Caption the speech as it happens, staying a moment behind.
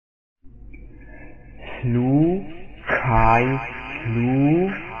Hlu, Kai, Hlu,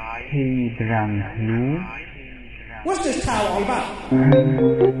 Hedrang, Hlu. What's this towel all about?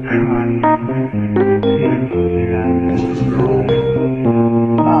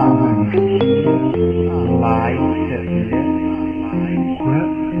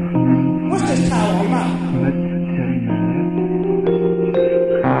 What's this towel all about?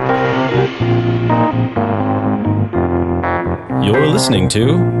 You're listening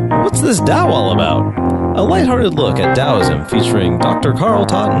to What's This Tao All About? A lighthearted look at Taoism featuring Dr. Carl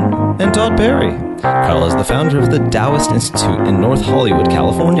Totten and Todd Perry. Carl is the founder of the Taoist Institute in North Hollywood,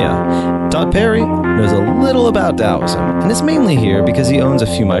 California. Todd Perry knows a little about Taoism and is mainly here because he owns a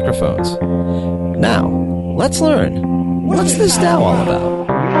few microphones. Now, let's learn. What's this Tao all about?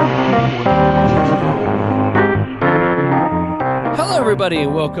 Hello, everybody.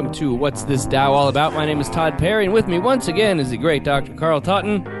 Welcome to What's This Tao All About? My name is Todd Perry, and with me once again is the great Dr. Carl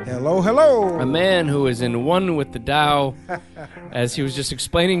Totten. Hello, hello. A man who is in one with the Tao, as he was just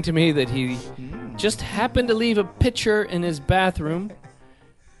explaining to me that he just happened to leave a pitcher in his bathroom.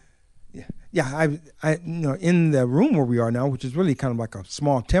 Yeah, I in the room where we are now, which is really kind of like a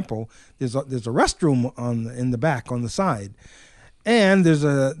small temple, there's a restroom in the back on the side. And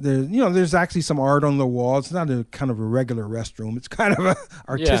there's actually some art on the wall. It's not a kind of a regular restroom. It's kind of an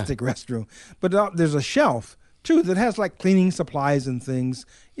artistic restroom. But there's a shelf, too, that has like cleaning supplies and things.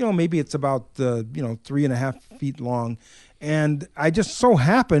 Maybe it's about 3.5 feet long. And I just so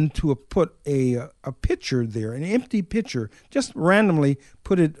happened to have put a pitcher there, an empty pitcher, just randomly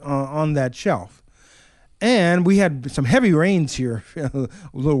put it on that shelf. And we had some heavy rains here a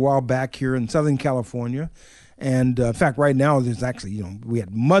little while back here in Southern California. And in fact, right now, there's actually, we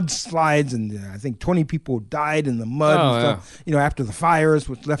had mudslides, and I think 20 people died in the mud and stuff, after the fires,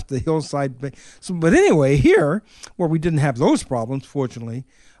 which left the hillside. But anyway, here, where we didn't have those problems, fortunately,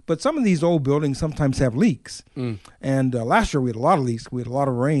 but some of these old buildings sometimes have leaks. And last year, we had a lot of leaks. We had a lot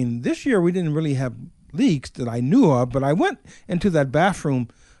of rain. This year, we didn't really have leaks that I knew of, but I went into that bathroom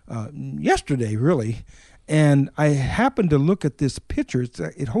yesterday, really, and I happened to look at this pitcher.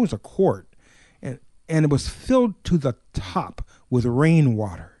 It holds a quart. And it was filled to the top with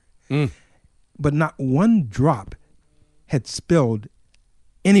rainwater. But not one drop had spilled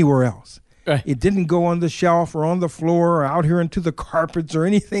anywhere else. It didn't go on the shelf or on the floor or out here into the carpets or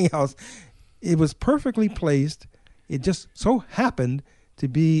anything else. It was perfectly placed. It just so happened to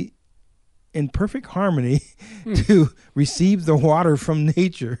be in perfect harmony to receive the water from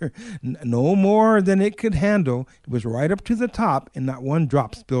nature. No more than it could handle. It was right up to the top, and not one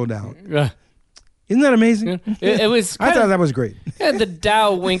drop spilled out. Isn't that amazing? It was. I thought that was great. The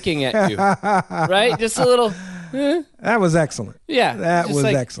Tao winking at you, right? Just a little. That was excellent. Yeah, that was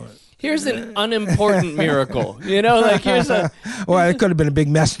excellent. Here's an unimportant miracle. Here's a. Well, it could have been a big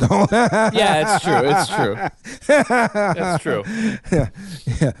mess, though. Yeah, it's true. That's true.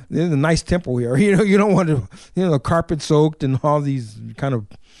 Yeah. There's a nice temple here. You don't want to, carpet soaked and all these kind of,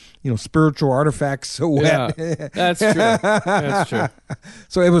 spiritual artifacts so wet. Yeah, that's true.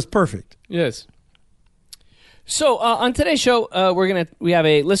 So it was perfect. Yes. So on today's show, we have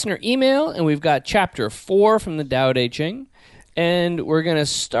a listener email, and we've got Chapter 4 from the Tao Te Ching, and we're going to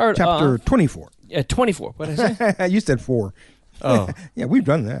start Chapter 24. 24. What did I say? You said 4. Oh. Yeah, we've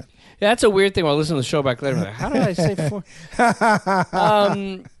done that. Yeah, that's a weird thing. When I listen to the show back later, I'm like, how did I say 4?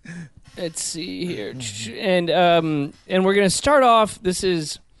 Let's see here. And we're going to start off,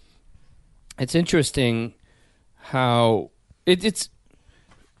 it's interesting how it's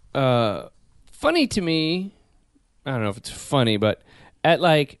funny to me. I don't know if it's funny, but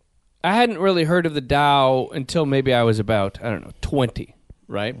I hadn't really heard of the Tao until maybe I was about, 20,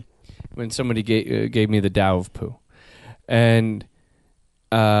 right? When somebody gave me the Tao of Pooh. And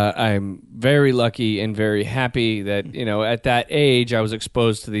I'm very lucky and very happy that, at that age I was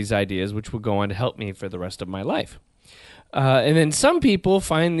exposed to these ideas, which would go on to help me for the rest of my life. And then some people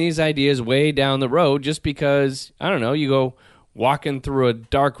find these ideas way down the road just because, you go walking through a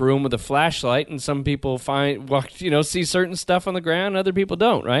dark room with a flashlight, and some people see certain stuff on the ground, other people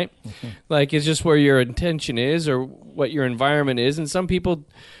don't, right? Like, it's just where your intention is or what your environment is, and some people,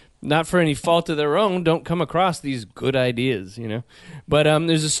 not for any fault of their own, don't come across these good ideas, But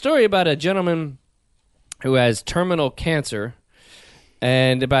there's a story about a gentleman who has terminal cancer,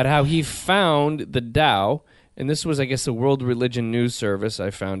 and about how he found the Tao, and this was, I guess, the World Religion News Service. I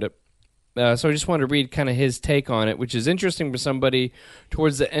found it. So I just want to read kind of his take on it, which is interesting for somebody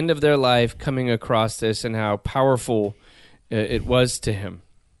towards the end of their life coming across this and how powerful it was to him.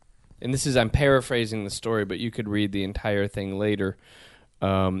 And I'm paraphrasing the story, but you could read the entire thing later.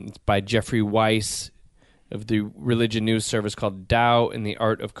 It's by Jeffrey Weiss of the Religion News Service, called Tao and the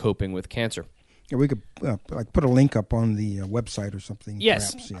Art of Coping with Cancer. Yeah, we could like put a link up on the website or something.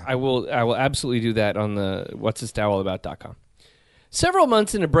 Yes, perhaps, yeah. I will absolutely do that on the what'sthisdowalabout.com. Several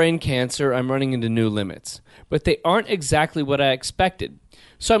months into brain cancer, I'm running into new limits, but they aren't exactly what I expected.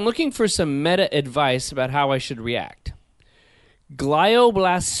 So I'm looking for some meta advice about how I should react.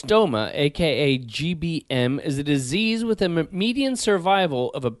 Glioblastoma, aka GBM, is a disease with a median survival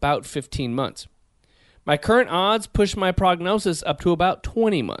of about 15 months. My current odds push my prognosis up to about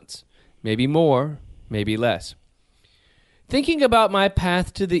 20 months. Maybe more, maybe less. Thinking about my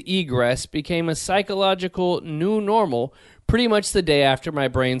path to the egress became a psychological new normal pretty much the day after my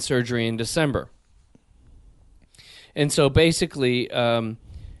brain surgery in December. And so basically,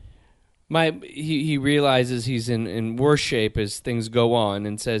 he realizes he's in worse shape as things go on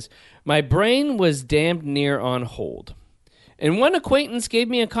and says, my brain was damned near on hold. And one acquaintance gave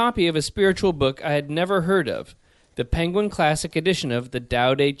me a copy of a spiritual book I had never heard of, the Penguin Classic edition of the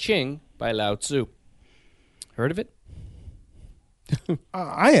Tao Te Ching by Lao Tzu. Heard of it?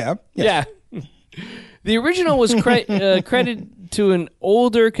 I have. Yes. Yeah. The original was credited to an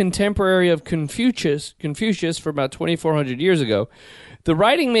older contemporary of Confucius for about 2,400 years ago. The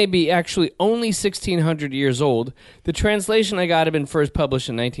writing may be actually only 1,600 years old. The translation I got had been first published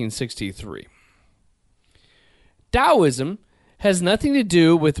in 1963. Taoism has nothing to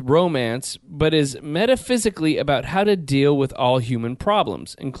do with romance, but is metaphysically about how to deal with all human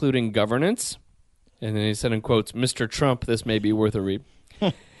problems, including governance. And then he said in quotes, Mr. Trump, this may be worth a read.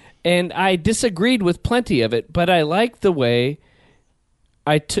 And I disagreed with plenty of it, but I liked the way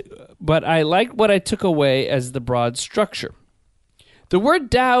what I took away as the broad structure. The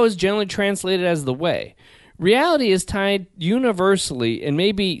word Tao is generally translated as the way. Reality is tied universally and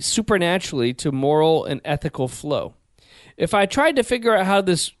maybe supernaturally to moral and ethical flow. If I tried to figure out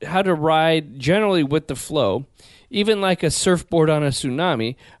how to ride generally with the flow, even like a surfboard on a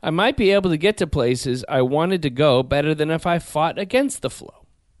tsunami, I might be able to get to places I wanted to go better than if I fought against the flow.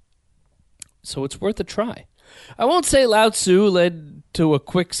 So it's worth a try. I won't say Lao Tzu led to a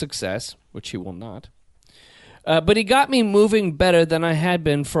quick success, which he will not. But he got me moving better than I had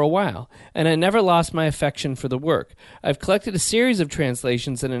been for a while, and I never lost my affection for the work. I've collected a series of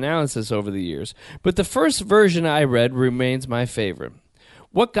translations and analysis over the years, but the first version I read remains my favorite.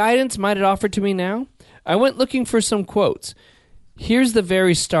 What guidance might it offer to me now? I went looking for some quotes. Here's the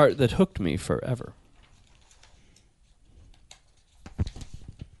very start that hooked me forever.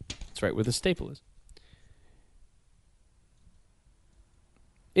 That's right where the staple is.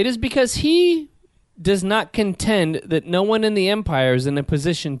 It is because he does not contend that no one in the empire is in a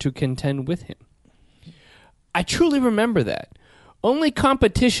position to contend with him. I truly remember that. Only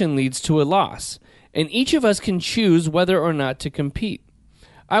competition leads to a loss, and each of us can choose whether or not to compete.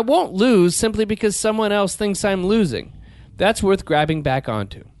 I won't lose simply because someone else thinks I'm losing. That's worth grabbing back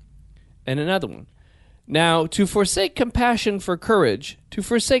onto. And another one. Now, to forsake compassion for courage, to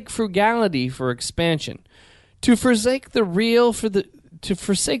forsake frugality for expansion, to forsake the rear for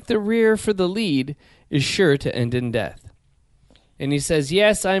the lead is sure to end in death. And he says,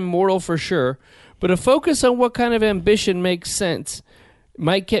 yes, I'm mortal for sure, but a focus on what kind of ambition makes sense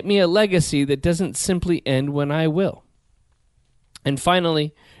might get me a legacy that doesn't simply end when I will. And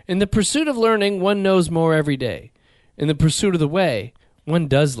finally, in the pursuit of learning, one knows more every day. In the pursuit of the way, one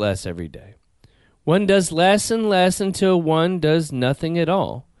does less every day. One does less and less until one does nothing at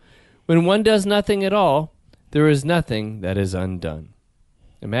all. When one does nothing at all, there is nothing that is undone.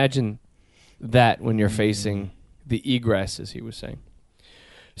 Imagine that when you're facing the egress, as he was saying.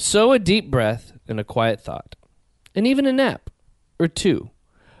 So a deep breath and a quiet thought, and even a nap or two.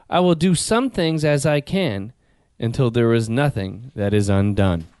 I will do some things as I can until there is nothing that is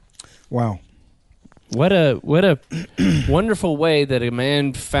undone. Wow. What a wonderful way that a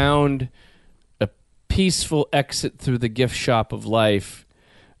man found a peaceful exit through the gift shop of life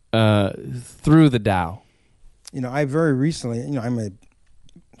through the Tao. You know, I very recently, I'm a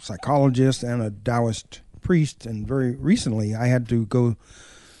psychologist and a Taoist priest, and very recently I had to go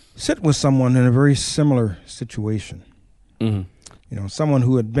sit with someone in a very similar situation. Mm-hmm. Someone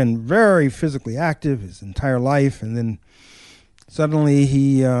who had been very physically active his entire life, and then suddenly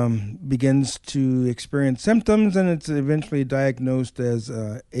he begins to experience symptoms, and it's eventually diagnosed as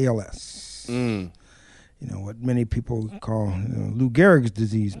ALS. What many people call Lou Gehrig's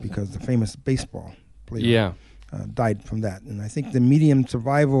disease, because the famous baseball player died from that. And I think the median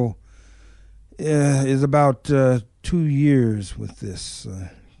survival is about 2 years with this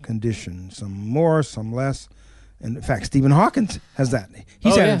condition. Some more, some less. And in fact, Stephen Hawking has that.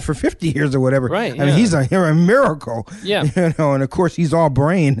 He's had it for 50 years or whatever. Right. I mean, he's a miracle. Yeah. And of course, he's all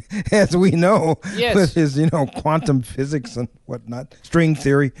brain, as we know, yes. with his, quantum physics and whatnot, string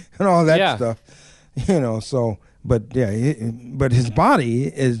theory and all that stuff. So, but yeah, but his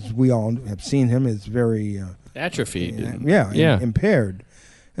body, as we all have seen him, is very atrophied. Impaired.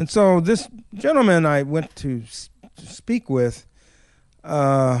 And so this gentleman I went to speak with,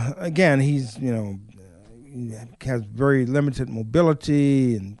 again, he's he has very limited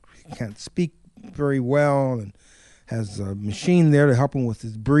mobility and can't speak very well, and has a machine there to help him with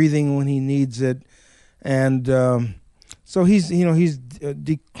his breathing when he needs it, and so he's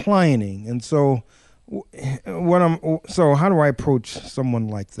declining. And so how do I approach someone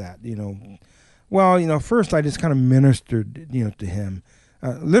like that? Well, first I just kind of ministered to him,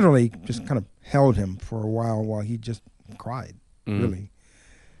 literally just kind of held him for a while he just cried, really.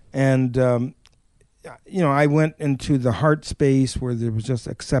 And I went into the heart space where there was just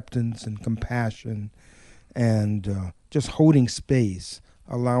acceptance and compassion and just holding space,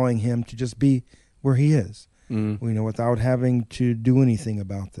 allowing him to just be where he is, without having to do anything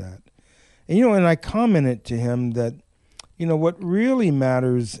about that. And I commented to him that, what really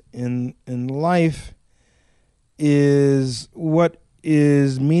matters in life is what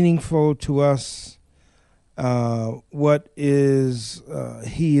is meaningful to us, what is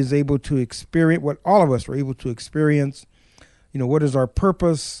he is able to experience, what all of us are able to experience. What is our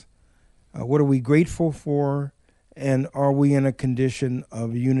purpose? What are we grateful for? And are we in a condition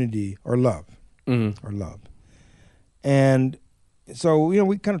of unity or love? Or love? And so,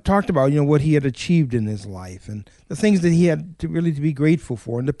 we kind of talked about, what he had achieved in his life and the things that he had to really to be grateful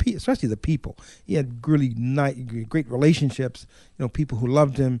for, and especially the people. He had really great relationships, people who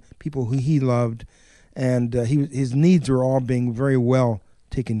loved him, people who he loved, and his needs were all being very well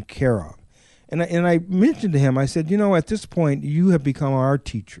taken care of. And I mentioned to him, I said, at this point, you have become our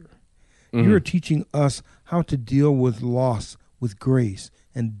teacher. You are teaching us how to deal with loss with grace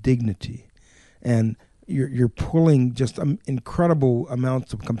and dignity, and you're pulling just incredible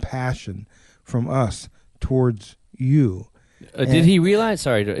amounts of compassion from us towards you. Did he realize?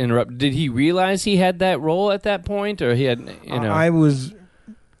 Sorry to interrupt. Did he realize he had that role at that point, or he had? I was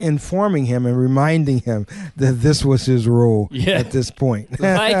informing him and reminding him that this was his role at this point.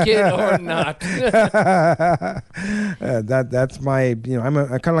 Like it or not. That's my. I'm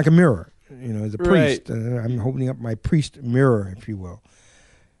kind of like a mirror. As a priest, right. I'm holding up my priest mirror, if you will.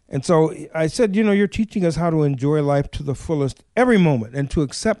 And so I said, you're teaching us how to enjoy life to the fullest every moment and to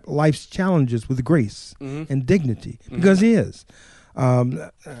accept life's challenges with grace and dignity, because he is.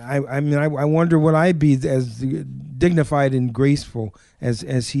 I wonder would I be as dignified and graceful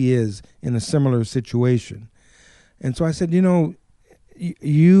as he is in a similar situation. And so I said,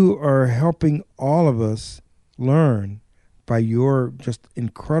 you are helping all of us learn by your just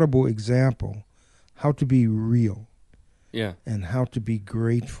incredible example how to be real. Yeah. And how to be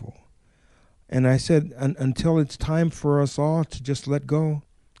grateful. And I said, until it's time for us all to just let go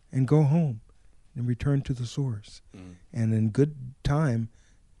and go home and return to the source. And in good time,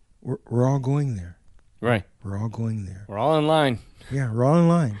 we're all going there. Right. We're all going there. We're all in line. Yeah, we're all in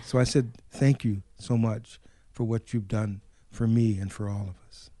line. So I said, thank you so much for what you've done for me and for all of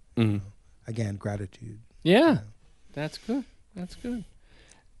us. Again, gratitude. Yeah. That's good. That's good.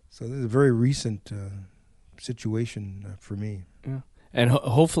 So this is a very recent situation for me. Yeah. And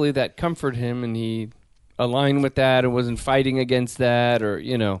hopefully that comforted him and he aligned with that and wasn't fighting against that or,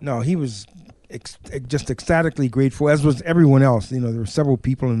 No, he was just ecstatically grateful, as was everyone else. There were several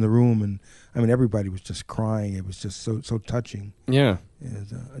people in the room, and everybody was just crying. It was just so touching. Yeah. It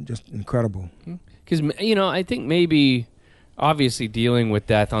was just incredible. Because, I think maybe obviously dealing with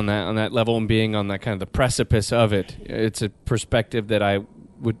death on that level and being on that kind of the precipice of it, it's a perspective that I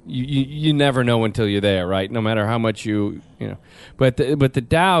would you never know until you're there, right? No matter how much but the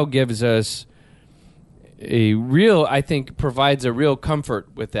Tao gives us a real, I think, provides a real comfort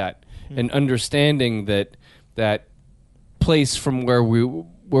with that and understanding that place from where we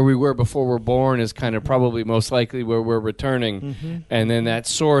were before we're born is kind of probably most likely where we're returning, and then that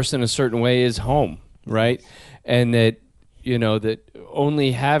source in a certain way is home, right? And that that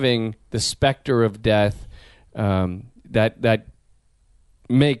only having the specter of death that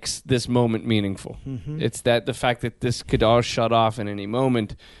makes this moment meaningful. It's that the fact that this could all shut off in any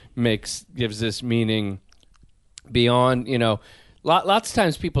moment gives this meaning beyond, lots of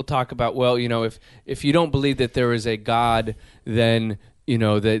times people talk about, well, if you don't believe that there is a God, then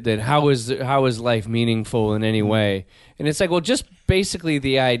then how is life meaningful in any way? And it's like, well, just basically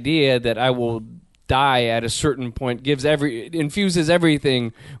the idea that I will die at a certain point infuses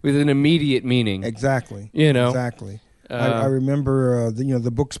everything with an immediate meaning. Exactly. Exactly. I remember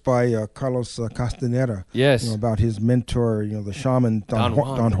the books by Carlos Castaneda. Yes. About his mentor, the shaman Don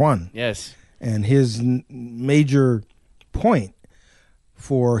Juan. Yes. And his major point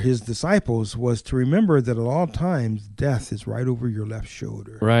for his disciples was to remember that at all times death is right over your left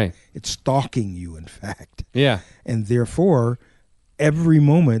shoulder. Right. It's stalking you, in fact. Yeah. And therefore, every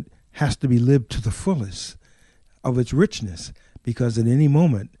moment has to be lived to the fullest of its richness, because at any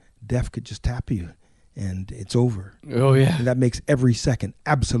moment, death could just tap you and it's over. Oh, yeah. And that makes every second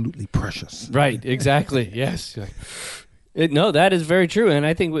absolutely precious. Right. Exactly. Yes. No, that is very true. And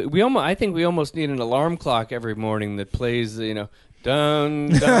I think we almost need an alarm clock every morning that plays, dun, dun, dun,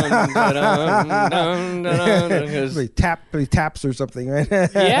 dun, dun, dun, dun, 'cause- They taps or something, right?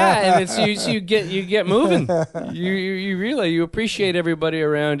 yeah, and it's you get moving. You realize you appreciate everybody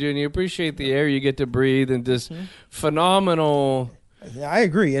around you, and you appreciate the air you get to breathe, and this phenomenal. Yeah, I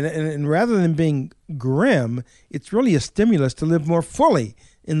agree. And rather than being grim, it's really a stimulus to live more fully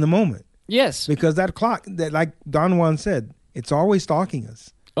in the moment. Yes. Because that clock, that, like Don Juan said, it's always stalking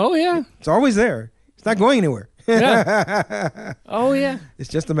us. Oh yeah. It's always there. It's not going anywhere. Yeah. Oh yeah. It's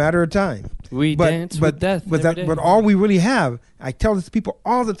just a matter of time. We dance with death. every day. But all we really have, I tell this to people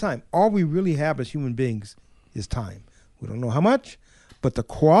all the time, all we really have as human beings is time. We don't know how much, but the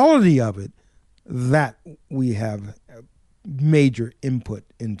quality of it, that we have major input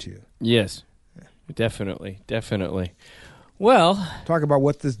into. Yes. Definitely. Well, Talk about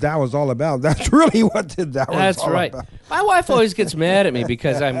what this Tao is all about. That's really what the Tao is all right. about. My wife always gets mad at me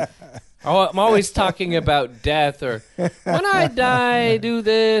because I'm always talking about death, or when I die, do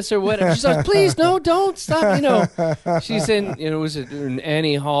this or whatever. She's like, please, no, don't stop. She's in, it was in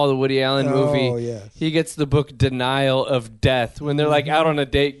Annie Hall, the Woody Allen movie. Oh, yes. He gets the book Denial of Death when they're like out on a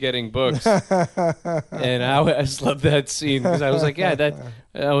date getting books. And I just love that scene because I was like, I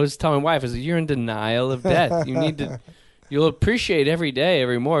was telling my wife, I was like, you're in denial of death. You'll appreciate every day,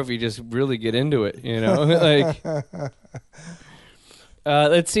 every more if you just really get into it, like.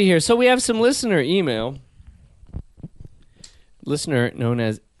 Let's see here. So we have some listener email. Listener known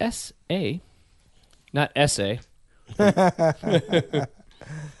as SA, not SA.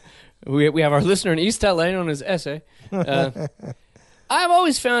 We have our listener in East LA known as SA. I've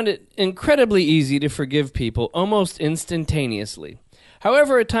always found it incredibly easy to forgive people almost instantaneously.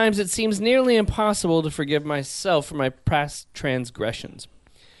 However, at times it seems nearly impossible to forgive myself for my past transgressions.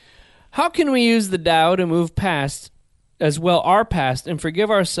 How can we use the Tao to move past as well our past and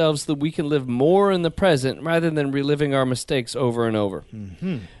forgive ourselves so that we can live more in the present rather than reliving our mistakes over and over?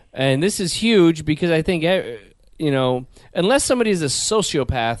 Mm-hmm. And this is huge because I think, unless somebody is a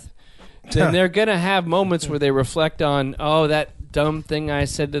sociopath, then they're going to have moments where they reflect on, that dumb thing I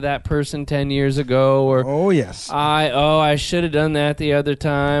said to that person 10 years ago, or I should have done that the other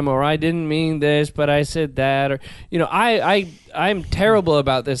time, or I didn't mean this, but I said that, or I'm terrible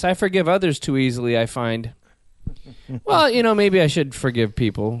about this. I forgive others too easily, I find. Well, maybe I should forgive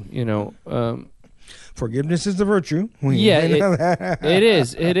people, Forgiveness is the virtue. It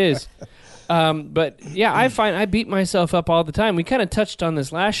is. But yeah, I find I beat myself up all the time. We kind of touched on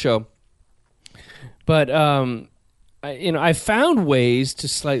this last show, but I found ways to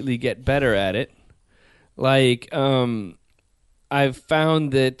slightly get better at it. Like I've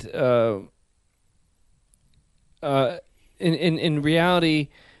found that in reality,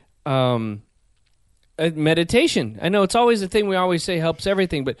 meditation. I know it's always a thing we always say helps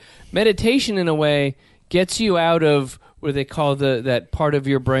everything, but meditation in a way gets you out of what they call that part of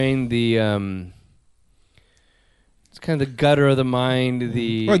your brain, it's kind of the gutter of the mind.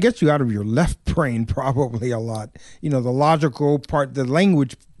 Well, it gets you out of your left brain probably a lot. The logical part, the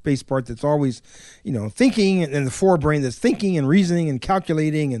language-based part that's always, thinking, and the forebrain that's thinking and reasoning and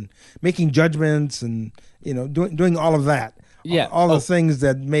calculating and making judgments and, doing all of that. Yeah. All the things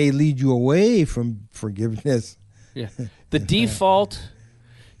that may lead you away from forgiveness. Yeah. The default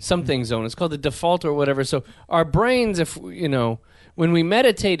something zone. It's called the default or whatever. So our brains, when we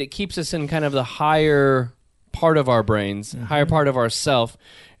meditate, it keeps us in kind of the higher part of our brains, higher part of ourself,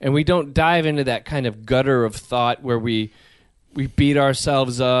 and we don't dive into that kind of gutter of thought where we beat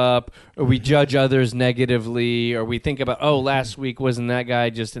ourselves up, or we judge others negatively, or we think about, last week wasn't that guy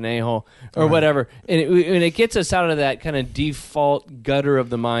just an a-hole, or whatever. And it gets us out of that kind of default gutter of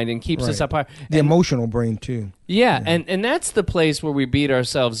the mind and keeps us up higher. The emotional brain, too. Yeah, and that's the place where we beat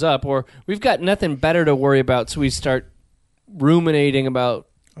ourselves up, or we've got nothing better to worry about, so we start ruminating about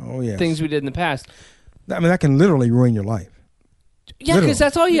things we did in the past. That can literally ruin your life. Yeah, because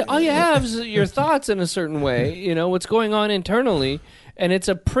that's all you have is your thoughts in a certain way, what's going on internally, and it's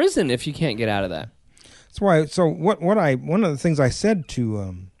a prison if you can't get out of that. That's why. So one of the things I said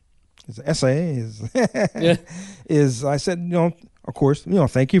to is I said, of course,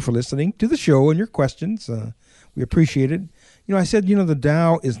 thank you for listening to the show and your questions. We appreciate it. I said, the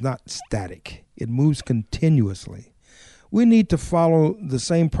Tao is not static. It moves continuously. we need to follow the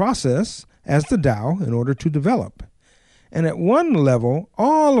same process as the Tao in order to develop. And at one level,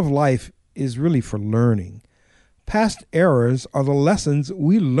 all of life is really for learning. Past errors are the lessons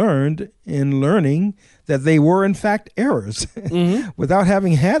we learned in learning that they were in fact errors. Without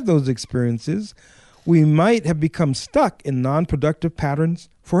having had those experiences, we might have become stuck in non-productive patterns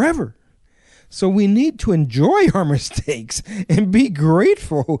forever. So we need to enjoy our mistakes and be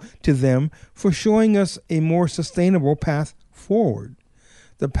grateful to them for showing us a more sustainable path forward.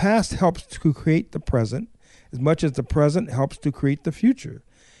 The past helps to create the present as much as the present helps to create the future.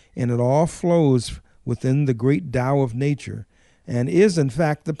 And it all flows within the great Tao of nature and is in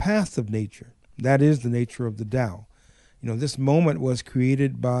fact the path of nature. That is the nature of the Tao. This moment was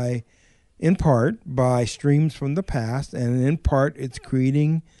created in part by streams from the past, and in part it's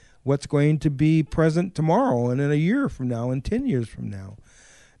creating what's going to be present tomorrow and in a year from now and 10 years from now.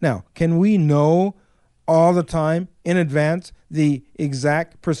 Now, can we know all the time in advance the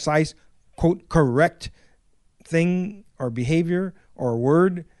exact, precise, quote, correct thing or behavior or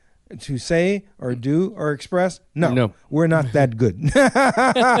word to say or do or express? No. We're not that good.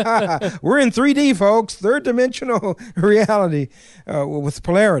 We're in 3D, folks, third dimensional reality with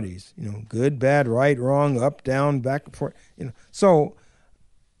polarities, good, bad, right, wrong, up, down, back and forth,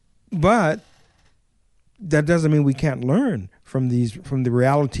 But that doesn't mean we can't learn from the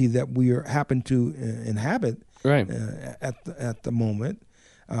reality that we happen to inhabit right. At the moment.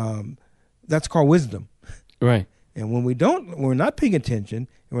 That's called wisdom. Right. And when we're not paying attention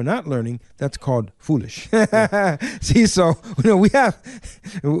and we're not learning, that's called foolish. See, so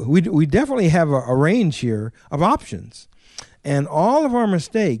we definitely have a range here of options, and all of our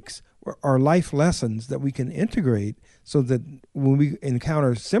mistakes are life lessons that we can integrate so that when we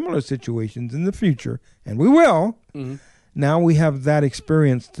encounter similar situations in the future, and we will, now we have that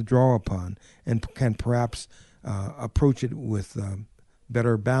experience to draw upon and can perhaps approach it with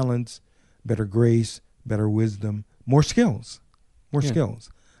better balance, better grace, better wisdom, more skills.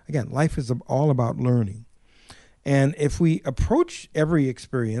 Again, life is all about learning. And if we approach every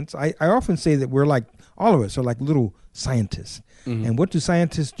experience, I often say that all of us are like little scientists. And what do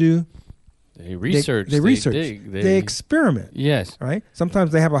scientists do? They research. They research. Dig, they experiment. Yes. Right?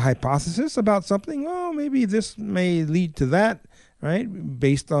 Sometimes they have a hypothesis about something. Oh, maybe this may lead to that, right?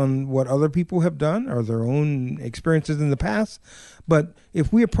 Based on what other people have done or their own experiences in the past. But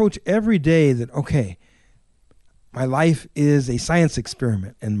if we approach every day that, okay, my life is a science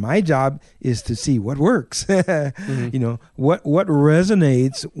experiment, and my job is to see what works. What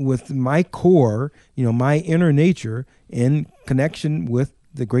resonates with my core, my inner nature in connection with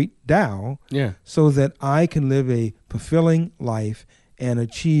the great Tao, so that I can live a fulfilling life and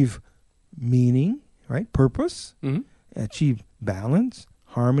achieve meaning, right? Purpose, achieve balance,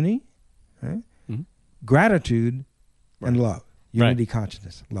 harmony, right? Gratitude, and love. Unity,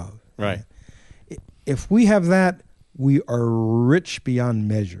 consciousness, love. Right. If we have that, we are rich beyond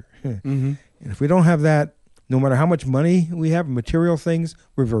measure. And if we don't have that, no matter how much money we have, material things,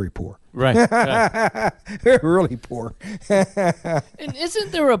 we're very poor. Right. We're really poor. And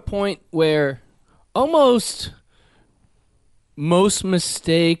isn't there a point where almost most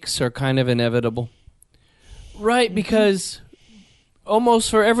mistakes are kind of inevitable? Right, because almost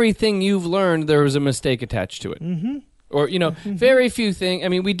for everything you've learned, there was a mistake attached to it. Or, very few things. I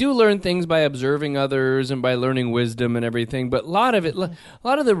mean, we do learn things by observing others and by learning wisdom and everything, but a lot of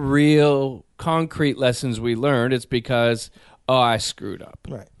the real concrete lessons we learned, it's because, I screwed up.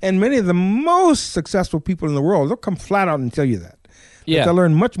 Right. And many of the most successful people in the world, they'll come flat out and tell you that. Yeah. They'll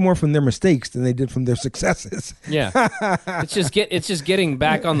learn much more from their mistakes than they did from their successes. Yeah. It's just getting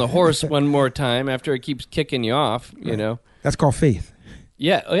back on the horse one more time after it keeps kicking you off, That's called faith.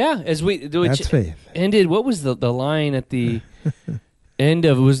 Yeah, as we do it. That's faith. Ended. What was the line at the end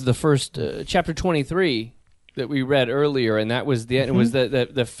of? It was the first chapter 23 that we read earlier, and that was the end. It was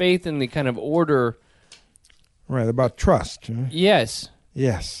the faith and the kind of order. Right, about trust. Yes.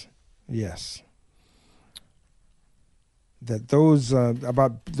 That those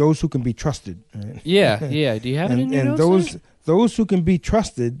about those who can be trusted. Right? Yeah. Do you have it in your notes? And those who can be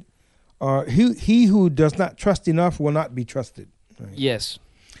trusted are he who does not trust enough will not be trusted. Right? Yes.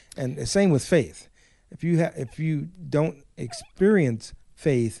 And the same with faith. If you don't experience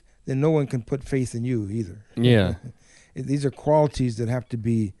faith, then no one can put faith in you either. Yeah. These are qualities that have to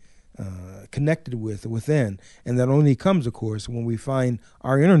be connected within, and that only comes, of course, when we find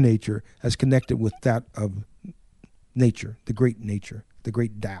our inner nature as connected with that of nature, the great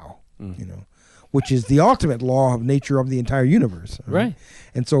Tao, which is the ultimate law of nature of the entire universe. Right.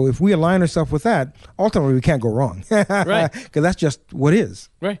 And so if we align ourselves with that, ultimately we can't go wrong. Right. Because that's just what is.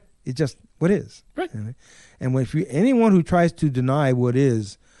 Right. It's just what is. Right. And anyone who tries to deny what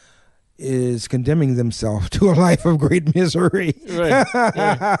is condemning themselves to a life of great misery. Right.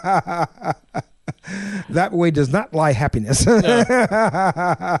 That way does not lie happiness.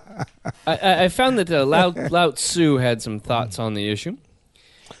 I found that Lao Tzu had some thoughts on the issue.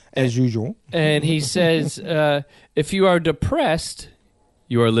 As usual. And he says, if you are depressed,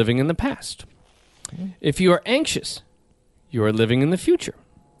 you are living in the past. If you are anxious, you are living in the future.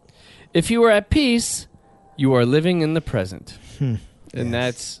 If you are at peace, you are living in the present. And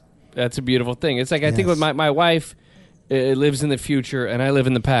that's a beautiful thing. It's like I think with my wife lives in the future and I live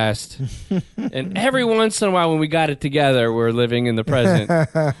in the past. And every once in a while when we got it together, we're living in the present.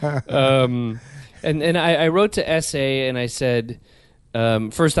 And I wrote to SA and I said,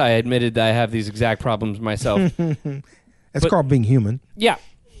 first I admitted that I have these exact problems myself. It's called being human. Yeah.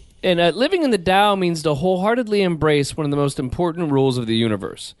 And living in the Tao means to wholeheartedly embrace one of the most important rules of the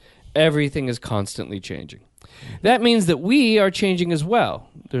universe. Everything is constantly changing. That means that we are changing as well.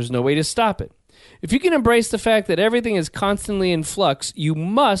 There's no way to stop it. If you can embrace the fact that everything is constantly in flux, you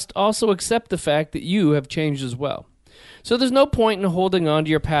must also accept the fact that you have changed as well. So there's no point in holding on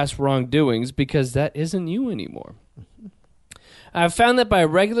to your past wrongdoings because that isn't you anymore. I've found that by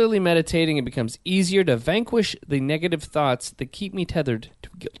regularly meditating, it becomes easier to vanquish the negative thoughts that keep me tethered to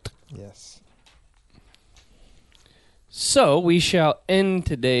guilt. Yes. So we shall end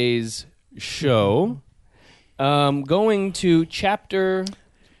today's show going to chapter...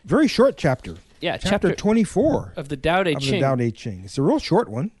 Very short chapter. Yeah, chapter 24 of the Tao Te Ching. Of the Tao Te Ching. It's a real short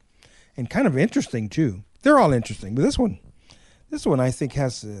one and kind of interesting, too. They're all interesting, but this one I think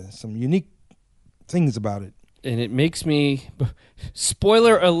has some unique things about it. And it makes me...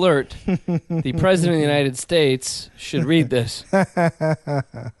 Spoiler alert, the President of the United States should read this.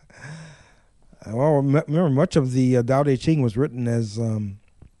 Well, remember, much of the Tao Te Ching was written as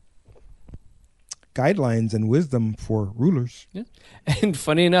guidelines and wisdom for rulers. Yeah. And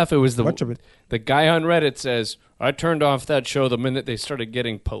funny enough, it was much of it. The guy on Reddit says, I turned off that show the minute they started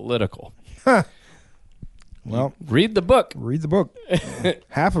getting political. Well, read the book. Read the book.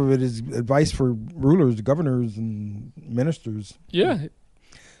 Half of it is advice for rulers, governors, and ministers. Yeah.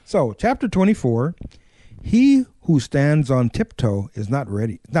 So, chapter 24, he who stands on tiptoe is not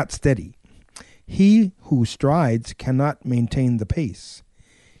steady. He who strides cannot maintain the pace.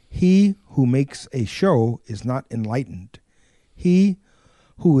 He who makes a show is not enlightened. He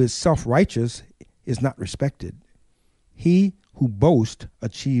who is self-righteous is not respected. He who boasts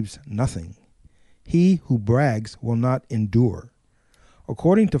achieves nothing. He who brags will not endure.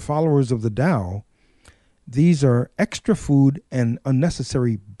 According to followers of the Tao, these are extra food and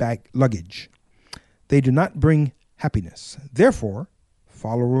unnecessary luggage. They do not bring happiness. Therefore,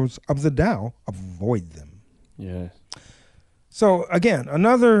 followers of the Tao avoid them. Yes. So again,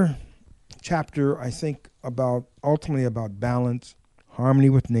 another chapter, I think, ultimately about balance, harmony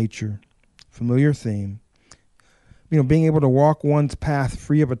with nature, familiar theme. Being able to walk one's path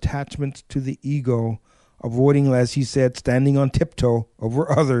free of attachments to the ego, avoiding, as he said, standing on tiptoe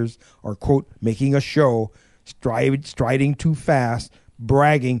over others, or, quote, making a show, striding too fast,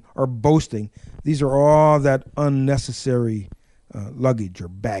 bragging, or boasting. These are all that unnecessary luggage or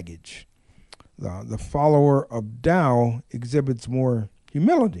baggage. The follower of Tao exhibits more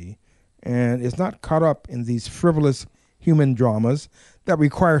humility and is not caught up in these frivolous human dramas that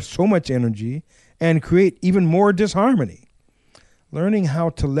require so much energy and create even more disharmony. Learning how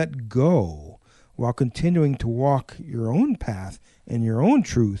to let go while continuing to walk your own path and your own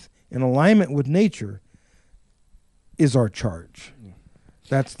truth in alignment with nature is our charge.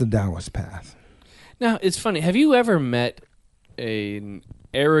 That's the Taoist path. Now, it's funny. Have you ever met an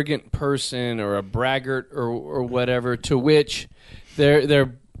arrogant person or a braggart or whatever to which the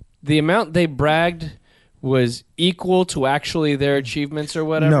amount they bragged was equal to actually their achievements or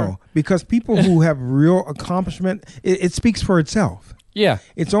whatever? No, because people who have real accomplishment, it speaks for itself. Yeah.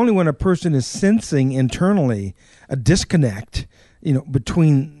 It's only when a person is sensing internally a disconnect,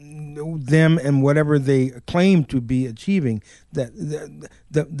 between them and whatever they claim to be achieving, that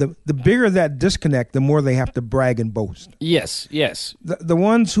the bigger that disconnect, the more they have to brag and boast. Yes. The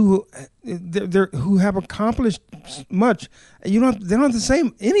ones who have accomplished much, they don't have to say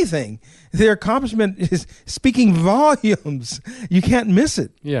anything. Their accomplishment is speaking volumes. You can't miss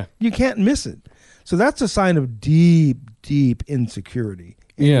it. Yeah. You can't miss it. So that's a sign of deep insecurity.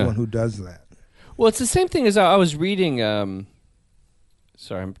 Anyone who does that. Well, it's the same thing as I was reading.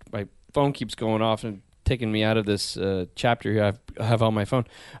 Sorry, my phone keeps going off and taking me out of this chapter here I have on my phone.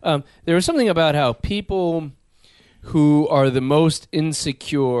 There was something about how people who are the most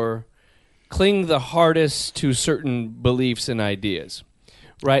insecure cling the hardest to certain beliefs and ideas.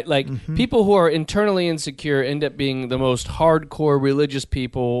 right? Like people who are internally insecure end up being the most hardcore religious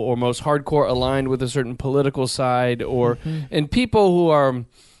people or most hardcore aligned with a certain political side, or and people who are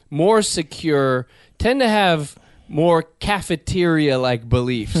more secure tend to have more cafeteria-like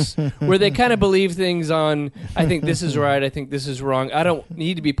beliefs, where they kind of believe things on, I think this is right, I think this is wrong, I don't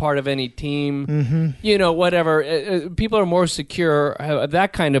need to be part of any team, whatever. People are more secure, have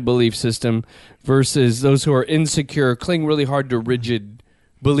that kind of belief system, versus those who are insecure, cling really hard to rigid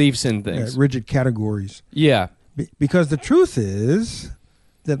beliefs in things. Rigid categories. Yeah. Because the truth is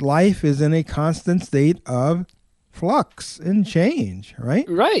that life is in a constant state of flux and change, right?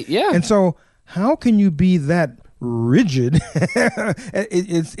 Right, yeah. And so how can you be that rigid?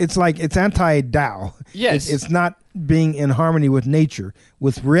 It's like it's anti-Tao. Yes. It's not being in harmony with nature,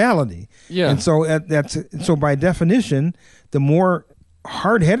 with reality. Yeah. And so so by definition, the more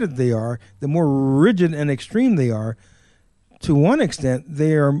hard-headed they are, the more rigid and extreme they are, to one extent,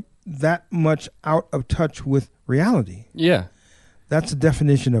 they are that much out of touch with reality. Yeah. That's the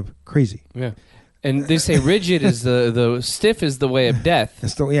definition of crazy. Yeah. And they say rigid is the stiff is the way of death.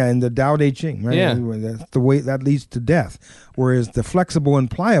 In the Tao Te Ching, right? Yeah. That's the way that leads to death. Whereas the flexible and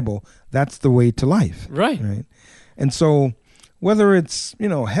pliable, that's the way to life. Right. And so whether it's,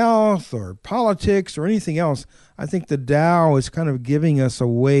 health or politics or anything else, I think the Tao is kind of giving us a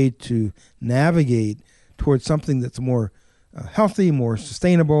way to navigate towards something that's more healthy, more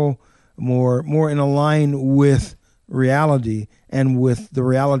sustainable, more in line with reality and with the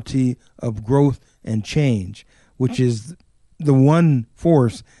reality of growth and change, which is the one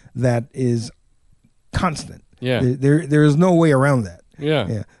force that is constant. Yeah. There is no way around that.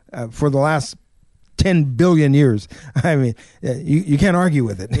 Yeah. For the last 10 billion years, I mean, you can't argue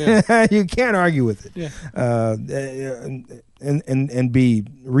with it. Yeah. You can't argue with it. Yeah. And be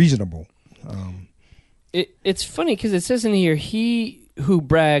reasonable. It's funny because it says in here, he who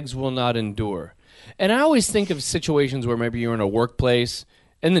brags will not endure. And I always think of situations where maybe you're in a workplace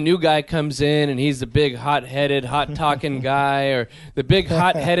and the new guy comes in and he's the big hot-headed, hot-talking guy, or the big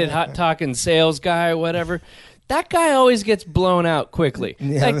hot-headed, hot-talking sales guy or whatever. That guy always gets blown out quickly.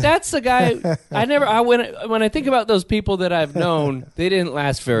 Yeah. Like, that's the guy. When I think about those people that I've known, they didn't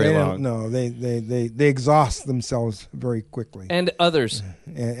last very long. No, they exhaust themselves very quickly. And others.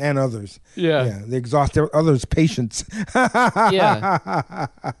 And others. Yeah. They exhaust their others' patience. Yeah.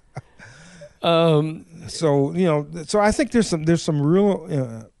 So I think there's some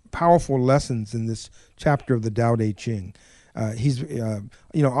real powerful lessons in this chapter of the Tao Te Ching.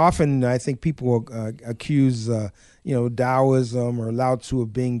 Often I think people accuse Taoism or Lao Tzu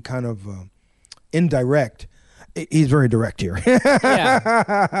of being kind of indirect. He's very direct here.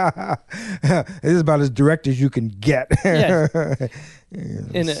 Yeah. It is about as direct as you can get. Yes.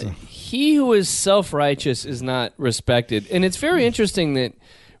 And he who is self-righteous is not respected. And it's very interesting that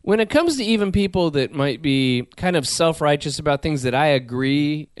when it comes to even people that might be kind of self-righteous about things that I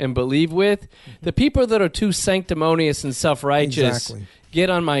agree and believe with, the people that are too sanctimonious and self-righteous get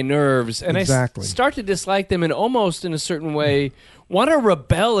on my nerves. And I start to dislike them and almost in a certain way want to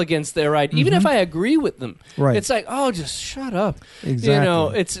rebel against their right, even if I agree with them. Right. It's like, oh, just shut up.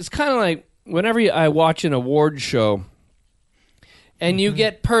 Exactly. It's kind of like whenever I watch an award show, and you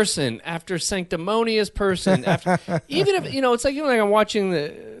get person after sanctimonious person after, even if it's like I'm watching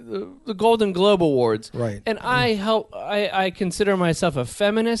the Golden Globe Awards, right? And I consider myself a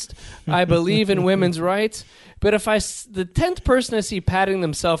feminist. I believe in women's rights. But if the 10th person I see patting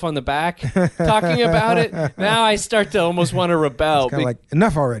themselves on the back, talking about it, now I start to almost want to rebel. It's kind of like,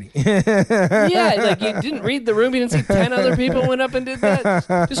 enough already. Yeah, like you didn't read the room, you didn't see 10 other people went up and did that.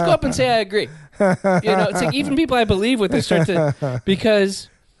 Just go up and say I agree. It's like even people I believe with, they start to, because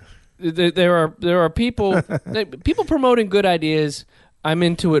there are people promoting good ideas. I'm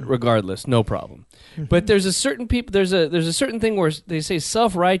into it regardless, no problem. But there's a certain there's a certain thing where they say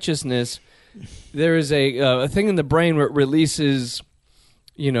self-righteousness. There is a thing in the brain where it releases,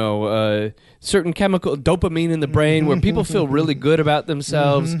 certain chemical dopamine in the brain where people feel really good about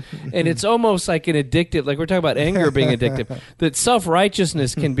themselves, and it's almost like an addictive. Like we're talking about anger being addictive, that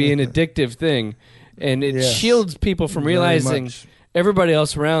self-righteousness can be an addictive thing, and it shields people from realizing everybody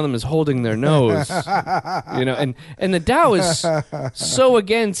else around them is holding their nose, and the Tao is so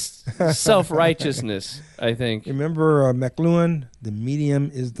against self-righteousness, I think. Remember McLuhan, the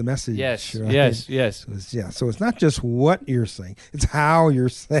medium is the message. Yes, right? yes. So it's not just what you're saying, it's how you're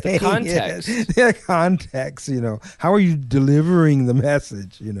saying the context. The context, how are you delivering the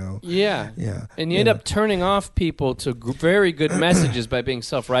message, Yeah. And you end up turning off people to very good messages by being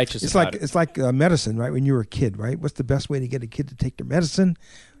self-righteous. It's like medicine, right? When you were a kid, right? What's the best way to get a kid to take their medicine?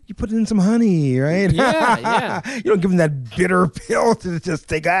 you put in some honey, right? Yeah. You don't give him that bitter pill to just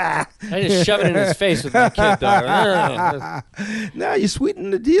take, I just shove it in his face with my kid, though. Now you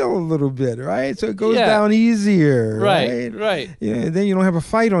sweeten the deal a little bit, right? So it goes Yeah. down easier, right? Right. Yeah, then you don't have a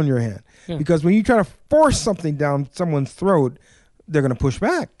fight on your hand. Yeah. Because when you try to force something down someone's throat, they're going to push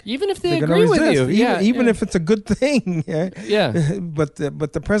back. Even if they They're gonna agree with resist, you. even if it's a good thing. Yeah. But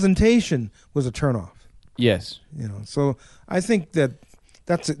the presentation was a turnoff. Yes. So I think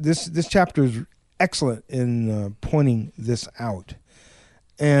this chapter is excellent in pointing this out.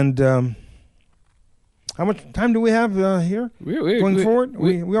 And how much time do we have here? Going forward?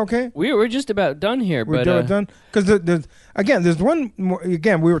 We okay? We're just about done here. We're done? Because there's one more.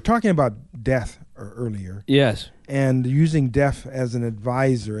 Again, we were talking about death earlier. Yes. And using death as an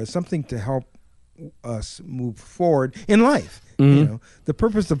advisor, as something to help us move forward in life. Mm-hmm. The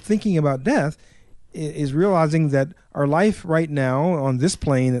purpose of thinking about death is realizing that our life right now, on this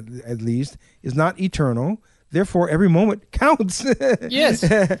plane at least, is not eternal. Therefore, every moment counts. Yes.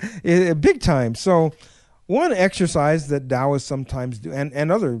 Big time. So one exercise that Taoists sometimes do,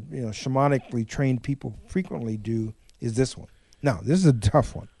 and other shamanically trained people frequently do, is this one. Now, this is a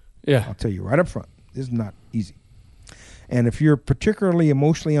tough one. Yeah. I'll tell you right up front. This is not easy. And if you're particularly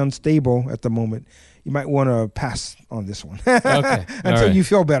emotionally unstable at the moment, you might want to pass on this one Okay. until you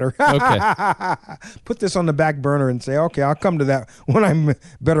feel better. Okay. Put this on the back burner and say, okay, I'll come to that when I'm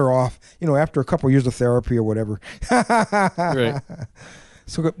better off, after a couple of years of therapy or whatever. Right.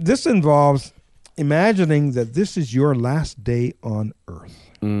 So this involves imagining that this is your last day on earth.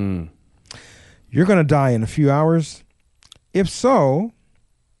 Mm. You're going to die in a few hours. If so,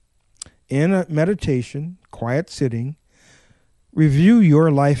 in a meditation, quiet sitting, review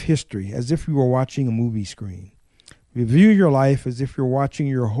your life history as if you were watching a movie screen. Review your life as if you're watching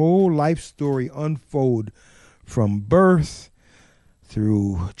your whole life story unfold from birth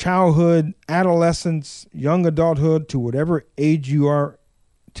through childhood, adolescence, young adulthood, to whatever age you are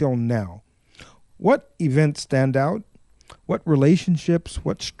till now. What events stand out? What relationships,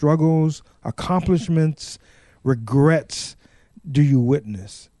 what struggles, accomplishments, regrets do you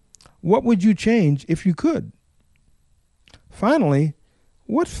witness? What would you change if you could? Finally,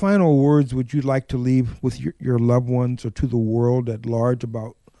 what final words would you like to leave with your loved ones or to the world at large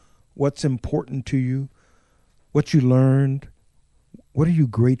about what's important to you, what you learned, what are you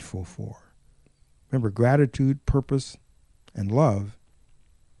grateful for? Remember, gratitude, purpose, and love,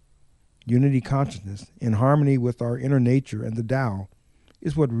 unity consciousness, in harmony with our inner nature and the Tao,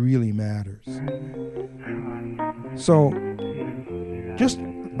 is what really matters. So just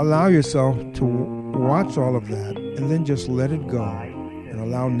allow yourself to watch all of that and then just let it go and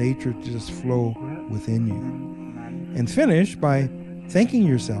allow nature to just flow within you. And finish by thanking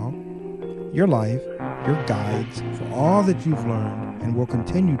yourself, your life, your guides for all that you've learned and will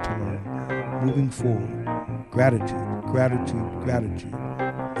continue to learn moving forward. Gratitude, gratitude, gratitude.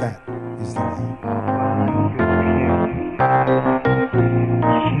 That is the way.